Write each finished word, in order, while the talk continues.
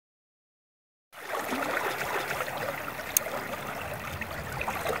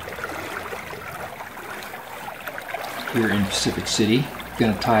here in Pacific City. I'm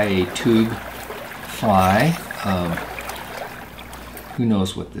going to tie a tube fly. Who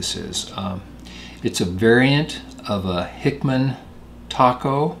knows what this is? It's a variant of a Hickman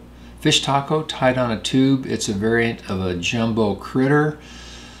taco, fish taco tied on a tube. It's a variant of a jumbo critter.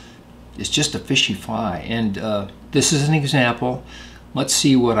 It's just a fishy fly. And this is an example. Let's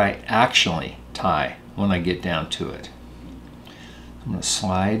see what I actually tie when I get down to it. I'm going to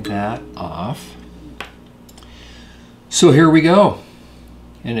slide that off. So here we go.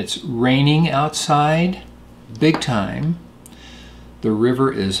 And it's raining outside, big time. The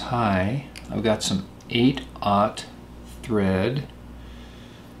river is high. I've got some 8/0 thread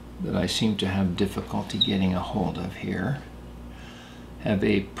that I seem to have difficulty getting a hold of here. Have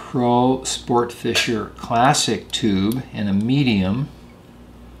a Pro Sport Fisher Classic tube in a medium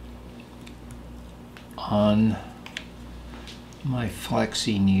on my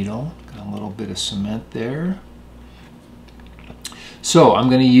flexi needle. Got a little bit of cement there. So I'm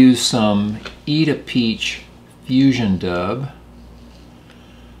going to use some Eat a Peach Fusion Dub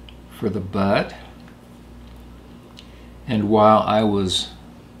for the butt. And while I was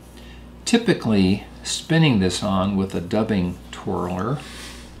typically spinning this on with a dubbing twirler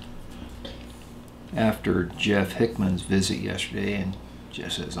after Jeff Hickman's visit yesterday, and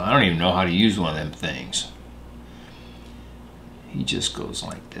Jeff says, I don't even know how to use one of them things. He just goes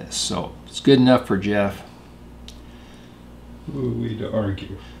like this. So it's good enough for Jeff. Who are we to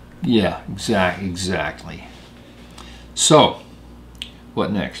argue? Yeah, exactly. So,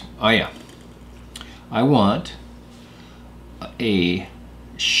 what next? Oh yeah, I want a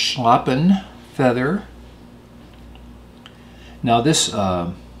Schlappen feather. Now this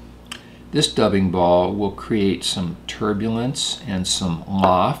this dubbing ball will create some turbulence and some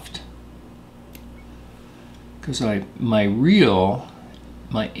loft, because my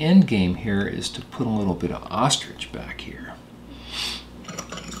end game here is to put a little bit of ostrich back here.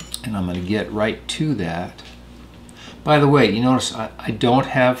 And I'm going to get right to that. By the way, you notice I don't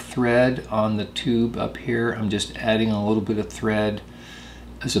have thread on the tube up here. I'm just adding a little bit of thread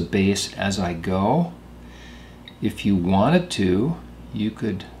as a base as I go. If you wanted to, you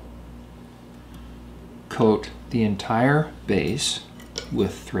could coat the entire base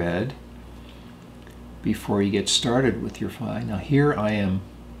with thread before you get started with your fly. Now here I am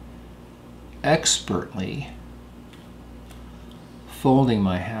expertly folding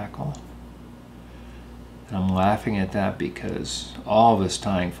my hackle. And I'm laughing at that because all of us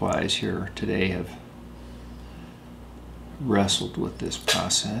tying flies here today have wrestled with this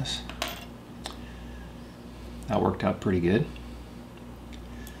process. That worked out pretty good.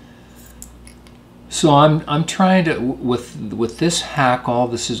 So I'm trying to, with this hackle,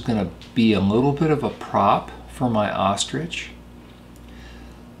 this is going to be a little bit of a prop for my ostrich.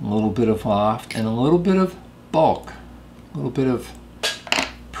 A little bit of loft and a little bit of bulk, a little bit of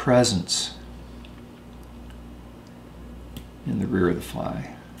presence in the rear of the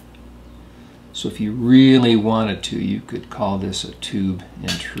fly. So if you really wanted to, you could call this a tube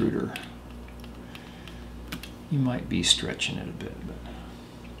intruder. You might be stretching it a bit, but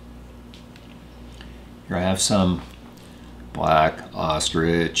here I have some Black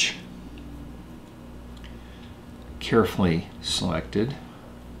Ostrich, carefully selected.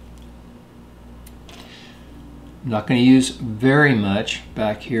 I'm not going to use very much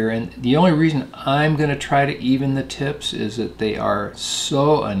back here, and the only reason I'm going to try to even the tips is that they are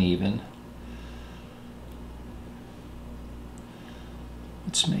so uneven.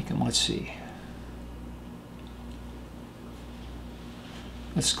 Let's make them, let's see.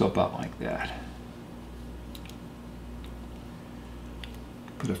 Let's go about like that.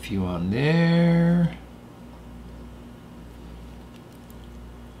 Put a few on there.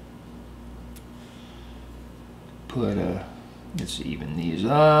 Let's even these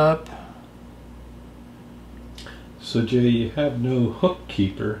up. So Jay, you have no hook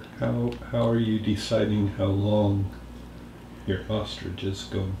keeper. How are you deciding how long your ostrich is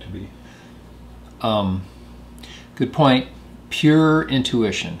going to be? Good point. Pure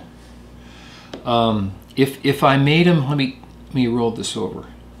intuition. If I made them, let me roll this over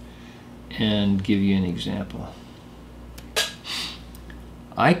and give you an example.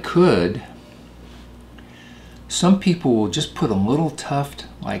 I could. Some people will just put a little tuft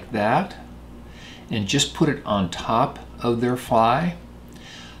like that and just put it on top of their fly.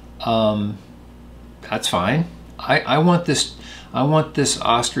 That's fine. I want this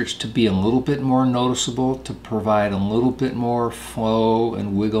ostrich to be a little bit more noticeable, to provide a little bit more flow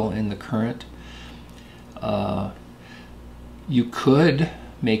and wiggle in the current. You could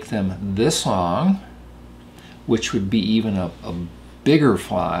make them this long, which would be even a bigger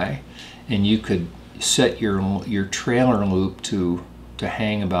fly, and you could set your trailer loop to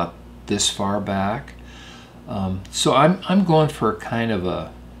hang about this far back. So I'm going for kind of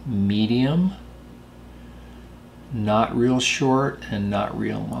a medium, not real short and not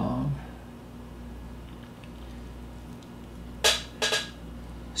real long.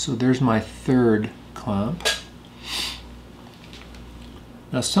 So there's my third clump.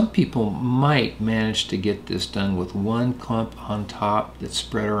 Now some people might manage to get this done with one clump on top that's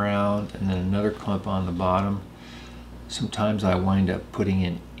spread around and then another clump on the bottom. Sometimes I wind up putting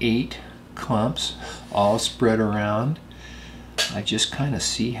in 8 clumps all spread around. I just kind of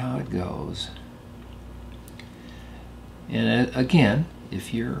see how it goes. And again,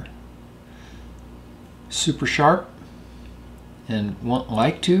 if you're super sharp and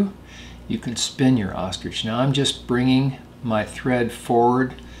like to, you can spin your ostrich. Now I'm just bringing my thread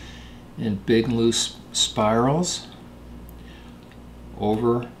forward in big loose spirals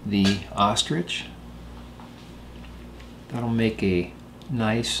over the ostrich. That'll make a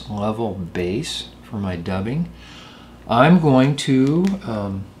nice level base for my dubbing. I'm going to,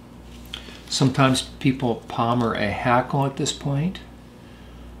 sometimes people palmer a hackle at this point.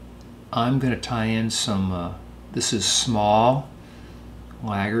 I'm going to tie in some, this is small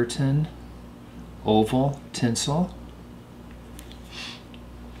Lagerton oval tinsel.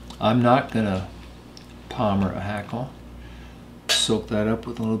 I'm not going to palmer a hackle. Soak that up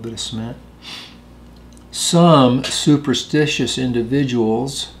with a little bit of cement. Some superstitious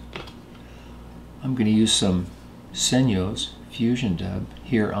individuals, I'm going to use some Senyo's Fusion Dub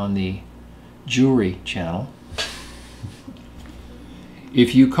here on the jewelry channel.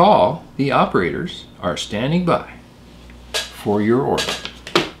 If you call, the operators are standing by for your order.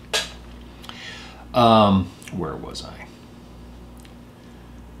 Where was I?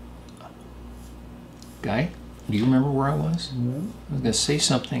 Guy, do you remember where I was? No. I was going to say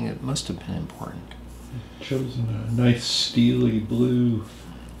something that must have been important. Chosen a nice steely blue.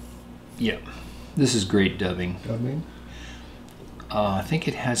 Yep. This is great dubbing. Dubbing. I think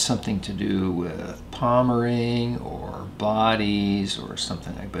it has something to do with palmering or bodies or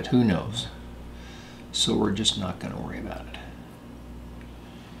something like that, but who knows? So we're just not going to worry about it.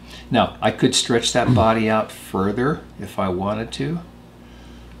 Now, I could stretch that body out further if I wanted to,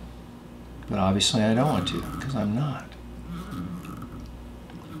 but obviously I don't want to because I'm not.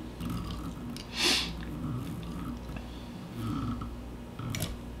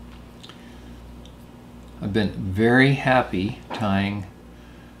 I've been very happy tying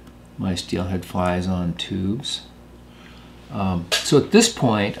my steelhead flies on tubes. So at this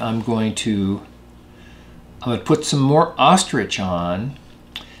point, I'm going to put some more ostrich on.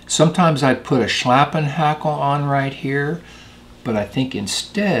 Sometimes I put a schlappen hackle on right here, but I think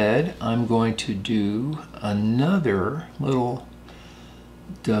instead I'm going to do another little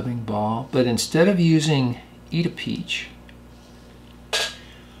dubbing ball. But instead of using Eat a Peach,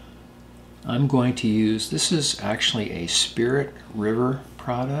 I'm going to use, this is actually a Spirit River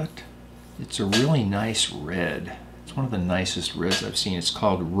product. It's a really nice red. It's one of the nicest reds I've seen. It's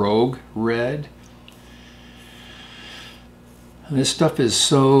called Rogue Red. And this stuff is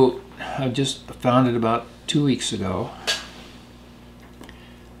so, I just found it about 2 weeks ago.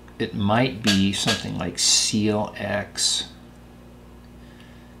 It might be something like Seal X.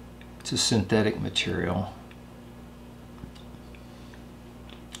 It's a synthetic material.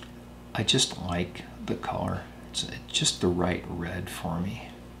 I just like the color. It's just the right red for me.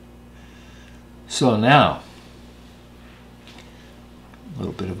 So now, a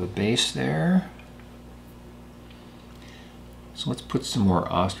little bit of a base there. So let's put some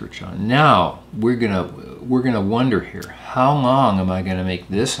more ostrich on. Now we're gonna wonder here, how long am I gonna make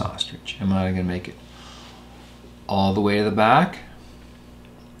this ostrich? Am I gonna make it all the way to the back?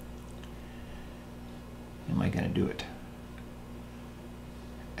 Am I gonna do it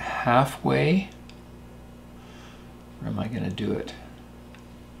halfway? Or am I gonna do it,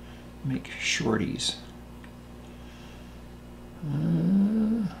 make shorties?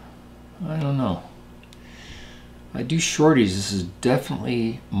 I don't know. I do shorties. This is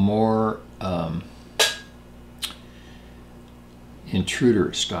definitely more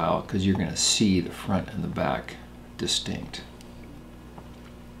intruder style because you're going to see the front and the back distinct.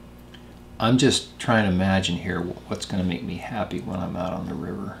 I'm just trying to imagine here what's going to make me happy when I'm out on the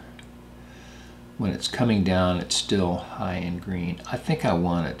river. When it's coming down, it's still high and green. I think I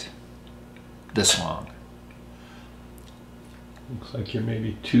want it this long. Looks like you're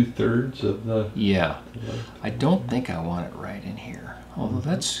maybe 2/3 of the... Yeah. I don't think I want it right in here. Although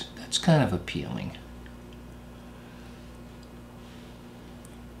that's kind of appealing.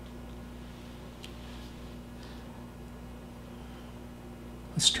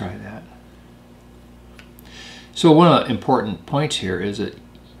 Let's try that. So one of the important points here is that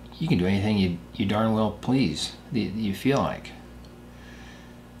you can do anything you darn well please, you feel like.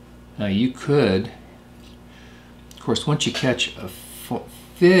 Now you could, of course, once you catch a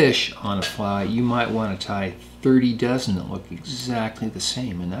fish on a fly, you might want to tie 30 dozen that look exactly the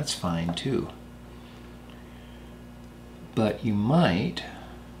same, and that's fine too. But you might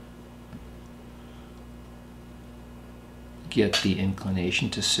get the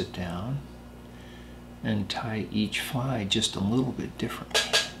inclination to sit down and tie each fly just a little bit differently.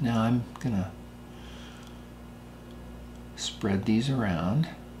 Now I'm gonna spread these around.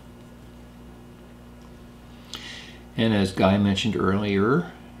 And as Guy mentioned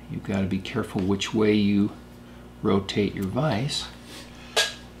earlier, you've got to be careful which way you rotate your vise,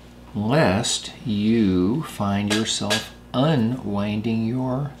 lest you find yourself unwinding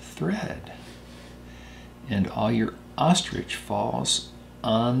your thread and all your ostrich falls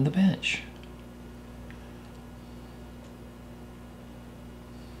on the bench.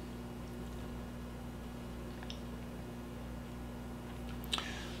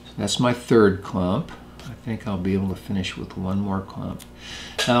 So that's my third clump. I think I'll be able to finish with one more clump.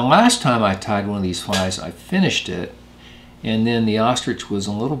 Now, last time I tied one of these flies, I finished it, and then the ostrich was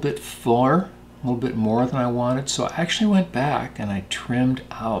a little bit fuller, a little bit more than I wanted, so I actually went back and I trimmed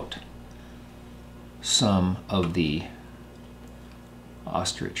out some of the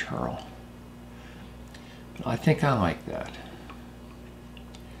ostrich herl. But I think I like that.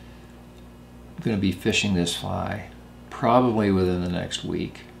 I'm going to be fishing this fly probably within the next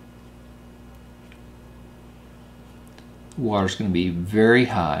week. The water's going to be very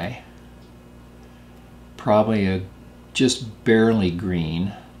high, probably just barely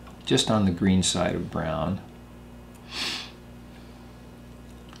green, just on the green side of brown.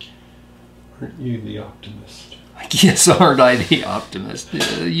 Aren't you the optimist? Yes, aren't I the optimist?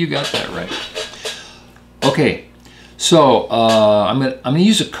 You got that right. Okay, so I'm gonna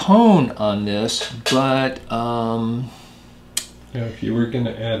use a cone on this, but now, if you were going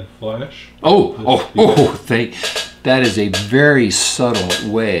to add flash. That is a very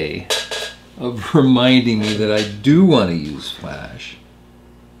subtle way of reminding me that I do want to use flash.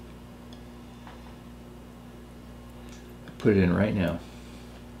 Put it in right now.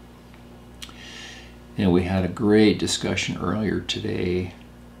 You know, we had a great discussion earlier today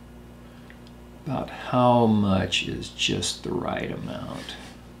about how much is just the right amount.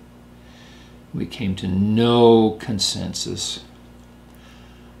 We came to no consensus.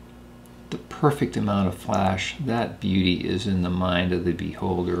 The perfect amount of flash, that beauty is in the mind of the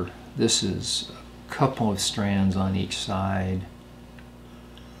beholder. This is a couple of strands on each side.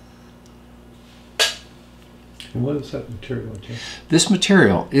 And what is that material, Jim? This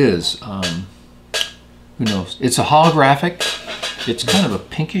material is, who knows, it's a holographic. It's kind of a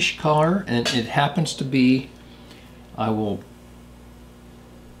pinkish color, and it happens to be, you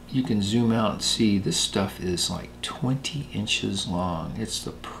can zoom out and see this stuff is like 20 inches long. It's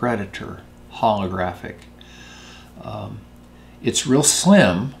the Predator holographic. It's real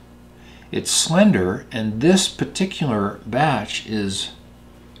slim, it's slender, and this particular batch is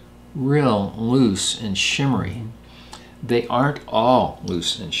real loose and shimmery. They aren't all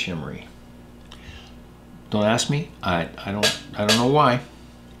loose and shimmery. Don't ask me. I don't know why,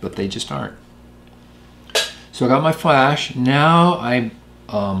 but they just aren't. So I got my flash. Now I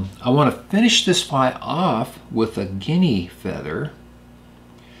want to finish this fly off with a guinea feather.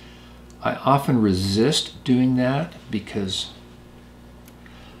 I often resist doing that because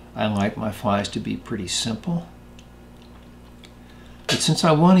I like my flies to be pretty simple. But since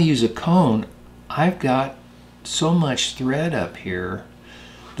I want to use a cone, I've got so much thread up here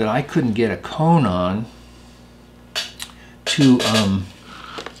that I couldn't get a cone on to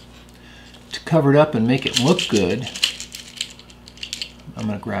cover it up and make it look good. I'm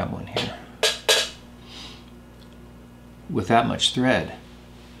going to grab one here. With that much thread.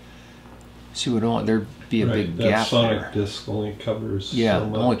 See, there'd be a big gap there. That sonic disc only covers so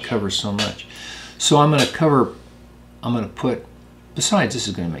much. Only covers so much. So I'm going to put, besides, this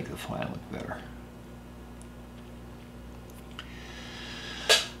is going to make the fly look better.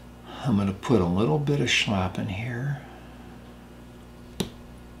 I'm going to put a little bit of schlap in here.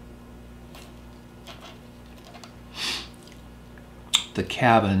 The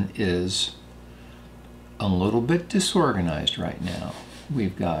cabin is a little bit disorganized right now.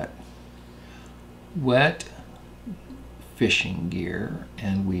 We've got wet fishing gear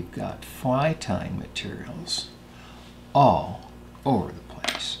and we've got fly tying materials all over the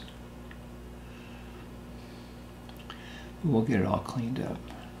place. We'll get it all cleaned up.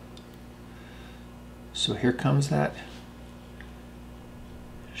 So here comes that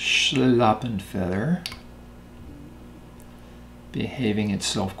schlappen feather. behaving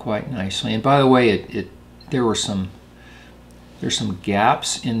itself quite nicely. And by the way, there's some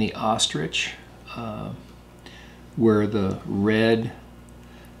gaps in the ostrich where the red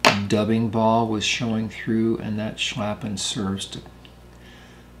dubbing ball was showing through, and that schlappen serves to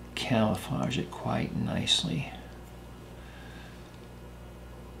camouflage it quite nicely.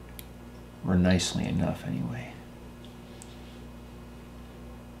 Or nicely enough, anyway.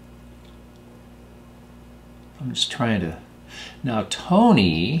 I'm just trying to... Now,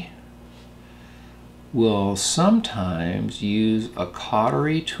 Tony will sometimes use a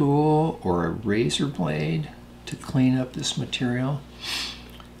cautery tool or a razor blade to clean up this material.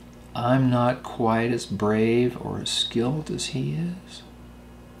 I'm not quite as brave or as skilled as he is.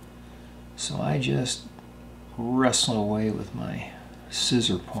 So I just wrestle away with my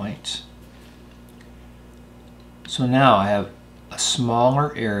scissor points. So now I have a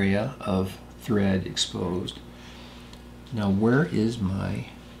smaller area of thread exposed. Now where is my...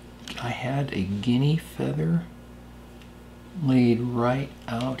 I had a guinea feather laid right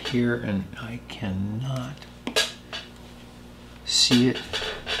out here and I cannot see it.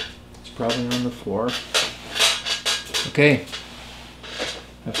 It's probably on the floor. Okay,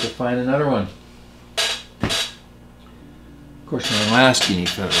 have to find another one. Of course, my last guinea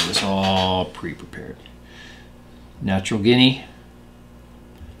feather was all pre-prepared. Natural guinea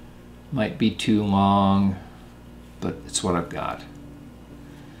might be too long, but it's what I've got.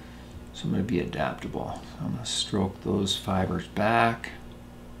 So I'm going to be adaptable. I'm going to stroke those fibers back.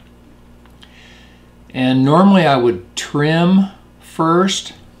 And normally I would trim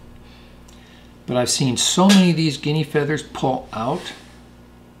first, but I've seen so many of these guinea feathers pull out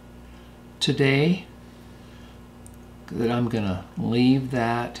today that I'm going to leave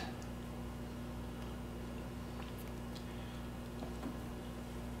that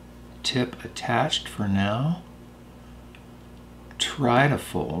tip attached for now. Try to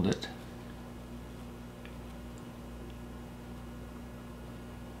fold it.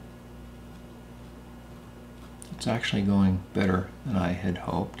 It's actually going better than I had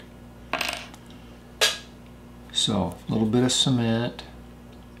hoped. So, a little bit of cement.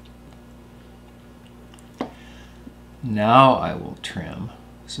 Now I will trim,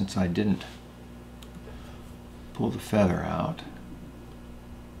 since I didn't pull the feather out.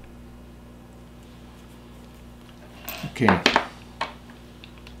 Okay.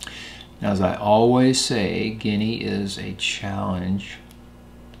 Now, as I always say, guinea is a challenge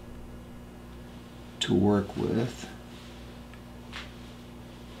to work with.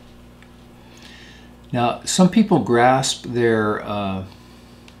 Now, some people grasp their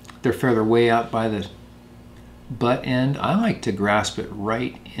feather way out by the butt end. I like to grasp it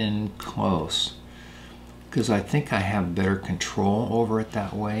right in close because I think I have better control over it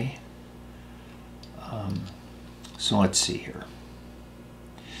that way. So let's see here.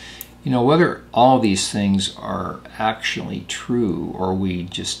 You know, whether all these things are actually true or we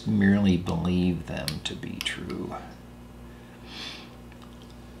just merely believe them to be true.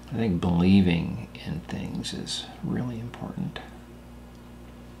 I think believing in things is really important.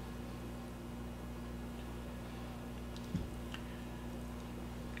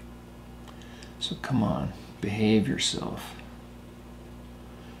 So come on, behave yourself.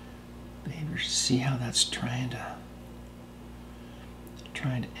 See how that's trying to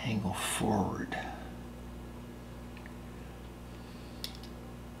angle forward.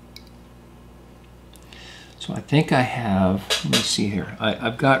 So I think I have, let me see here,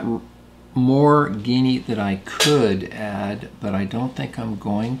 I've got more guinea that I could add, but I don't think I'm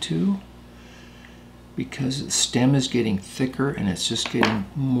going to because the stem is getting thicker and it's just getting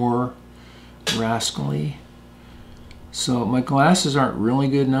more rascally. So my glasses aren't really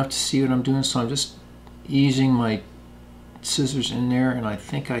good enough to see what I'm doing, so I'm just easing my scissors in there, and I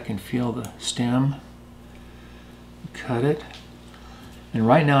think I can feel the stem. Cut it. And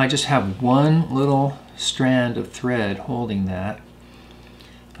right now I just have one little strand of thread holding that.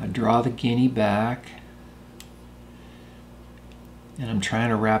 I draw the guinea back, and I'm trying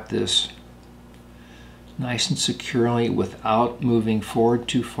to wrap this nice and securely without moving forward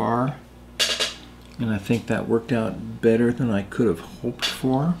too far. And I think that worked out better than I could have hoped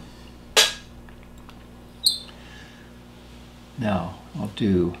for. Now, I'll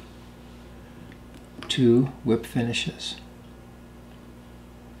do 2 whip finishes.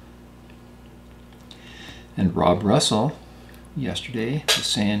 And Rob Russell yesterday was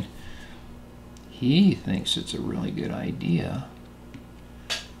saying he thinks it's a really good idea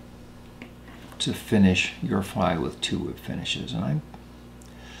to finish your fly with 2 whip finishes, and I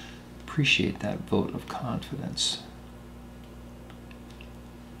appreciate that vote of confidence.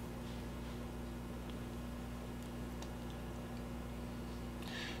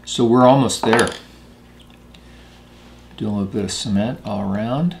 So we're almost there. Do a little bit of cement all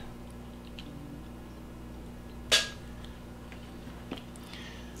around.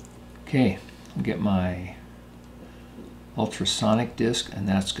 Okay, I'll get my ultrasonic disc, and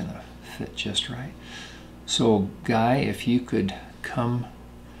that's going to fit just right. So Guy, if you could come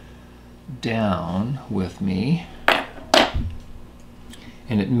down with me,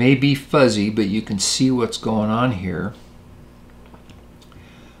 and it may be fuzzy, but you can see what's going on here.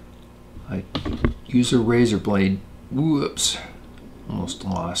 I use a razor blade. Whoops, almost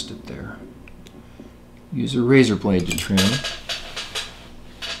lost it there. Use a razor blade to trim.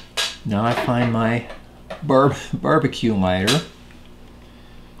 Now I find my barbecue lighter,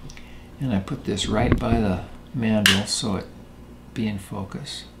 and I put this right by the mandrel so it be in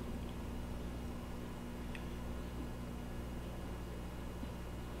focus.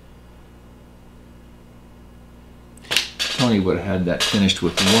 Tony would have had that finished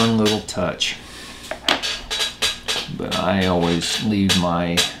with one little touch, but I always leave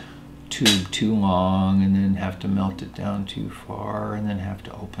my tube too long and then have to melt it down too far and then have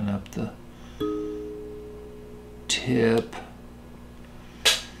to open up the tip.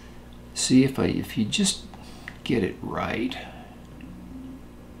 See, if you just get it right.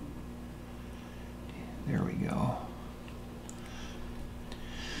 There we go.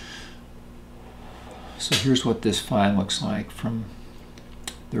 So here's what this fly looks like from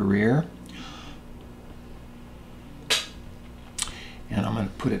the rear. And I'm going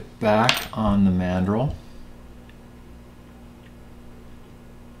to put it back on the mandrel.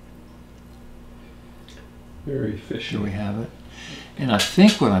 Very efficient. There we have it. And I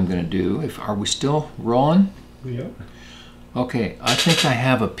think what I'm going to do, are we still rolling? We are. Okay, I think I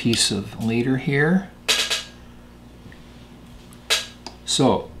have a piece of leader here.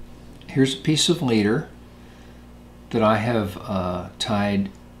 So here's a piece of leader that I have tied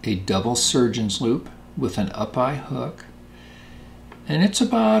a double surgeon's loop with an up-eye hook. And it's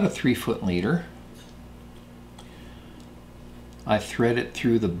about a 3-foot leader. I thread it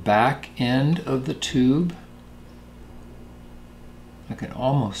through the back end of the tube. I can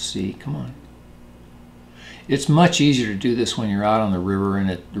almost see, come on. It's much easier to do this when you're out on the river and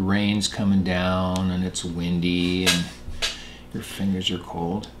the rain's coming down and it's windy and your fingers are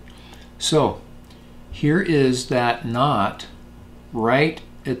cold. So here is that knot right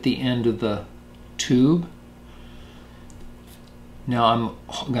at the end of the tube. Now I'm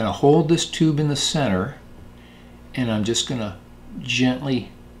going to hold this tube in the center, and I'm just going to gently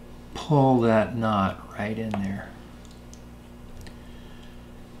pull that knot right in there.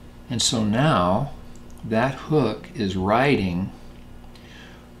 And so now that hook is riding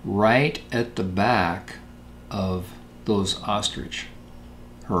right at the back of those ostrich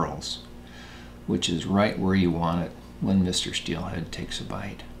hurls, which is right where you want it when Mr. Steelhead takes a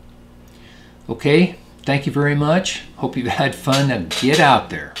bite. Okay, thank you very much. Hope you've had fun. Now get out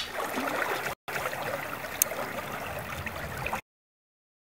there.